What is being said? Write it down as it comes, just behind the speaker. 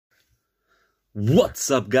What's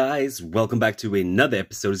up, guys? Welcome back to another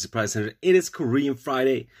episode of Surprise Center. It is Korean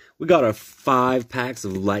Friday. We got our 5 packs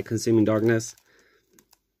of Light Consuming Darkness.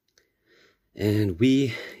 And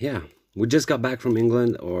we just got back from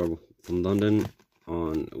England, or from London.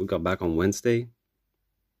 We got back on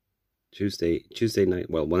Tuesday night.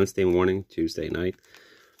 Well, Wednesday morning, Tuesday night.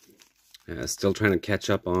 Still trying to catch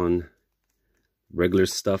up on regular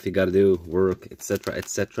stuff you gotta do, work, etc.,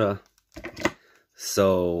 etc.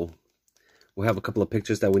 So we have a couple of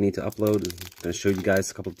pictures that we need to upload. I'm going to show you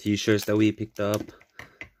guys a couple of t-shirts that we picked up,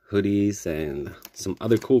 hoodies, and some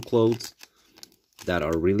other cool clothes that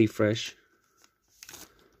are really fresh.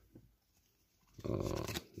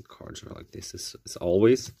 The cards are like this as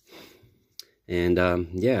always. And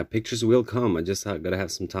yeah, pictures will come. I just got to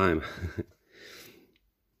have some time.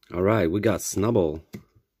 Alright, we got Snubble,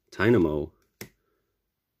 Dynamo,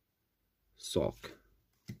 Sock,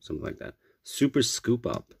 something like that. Super Scoop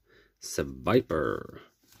Up, Viper.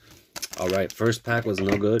 Alright, first pack was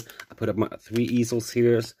no good. I put up my 3 easels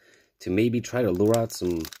here to maybe try to lure out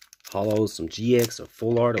some hollows, some GX or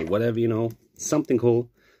full art or whatever, you know. Something cool.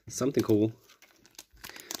 Something cool.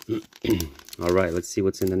 Alright, let's see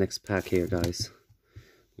what's in the next pack here, guys.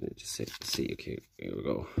 Let me just see. Okay, here we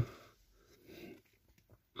go.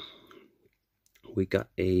 We got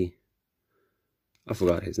I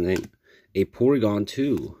forgot his name. A Porygon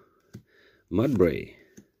 2. Mudbray.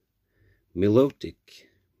 Milotic.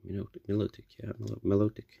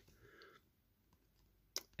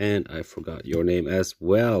 And I forgot your name as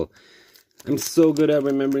well. I'm so good at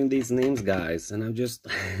remembering these names, guys. And I'm just...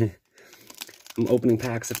 I'm opening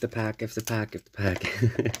packs after pack after pack after pack.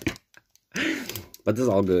 But this is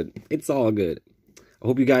all good. It's all good. I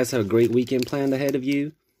hope you guys have a great weekend planned ahead of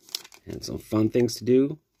you. And some fun things to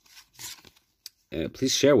do.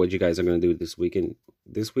 Please share what you guys are going to do this weekend.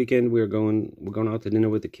 This weekend we're going out to dinner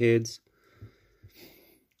with the kids.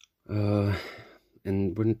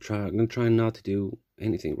 And we're gonna try not to do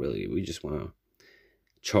anything really. We just want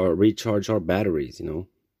to recharge our batteries, you know.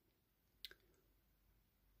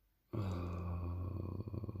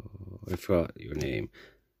 I forgot your name.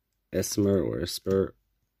 Esmer or Esper,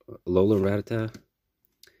 Lola Ratata,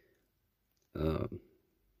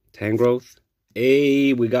 Tangrowth.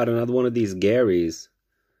 Hey, we got another one of these Garys.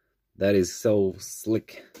 That is so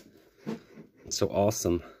slick. So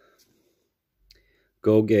awesome.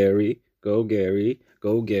 Go Gary. Go Gary.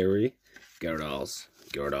 Go Gary.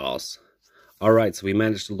 Gyarados. Alright, so we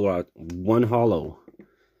managed to lure out 1 hollow.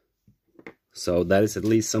 So that is at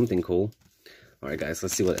least something cool. Alright guys,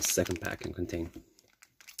 let's see what a second pack can contain.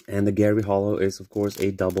 And the Gary hollow is of course a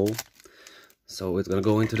double. So it's gonna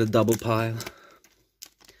go into the double pile.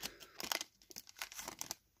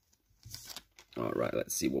 Alright,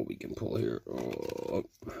 let's see what we can pull here. Oh.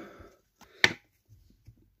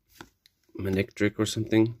 Manectric or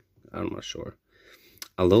something? I'm not sure.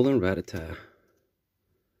 Alolan Rattata.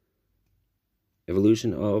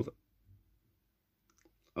 Evolution of...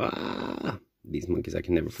 these monkeys, I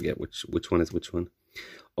can never forget which one is which one.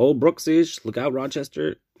 Oh, Brooksish, look out,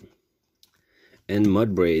 Rochester. And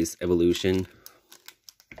Mudbray's evolution.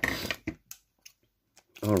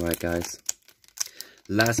 Alright, guys.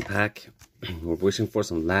 Last pack. We're wishing for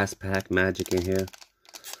some last pack magic in here.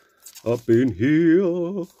 Up in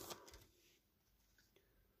here.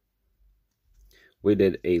 We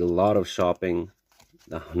did a lot of shopping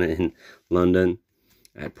down in London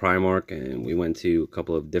at Primark, and we went to a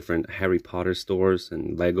couple of different Harry Potter stores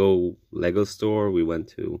and Lego store. We went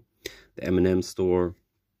to the M&M store.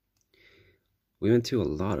 We went to a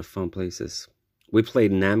lot of fun places. We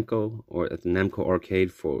played Namco, or at the Namco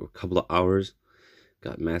arcade, for a couple of hours.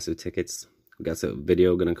 Got massive tickets. We got a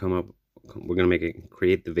video gonna come up. We're gonna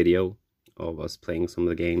create the video of us playing some of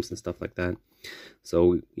the games and stuff like that.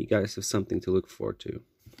 So you guys have something to look forward to.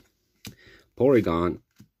 Porygon.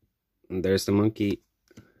 And there's the monkey.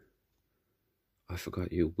 I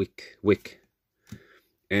forgot you. Wick.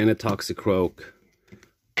 And a Toxicroak.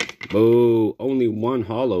 Oh, only 1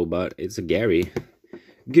 hollow, but it's a Gary.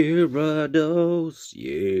 Gyarados.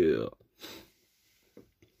 Yeah.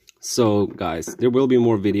 So, guys, there will be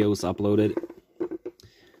more videos uploaded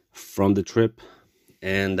from the trip.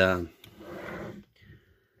 And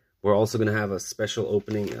we're also going to have a special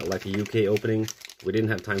opening, like a UK opening. We didn't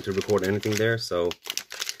have time to record anything there, so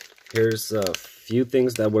here's a few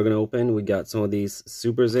things that we're going to open. We got some of these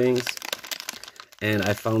Super Zings, and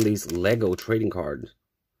I found these Lego trading cards.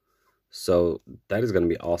 So that is going to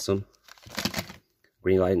be awesome.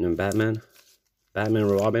 Green Lantern and Batman. Batman,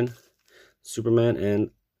 Robin, Superman,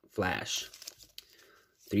 and Flash.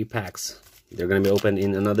 3 packs. They're going to be opened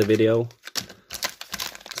in another video.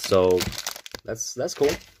 So that's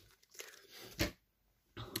cool.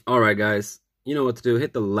 Alright guys, you know what to do.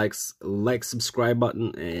 Hit the subscribe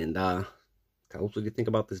button, and tell us what you think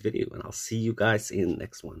about this video, and I'll see you guys in the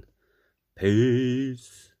next one.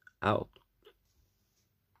 Peace out.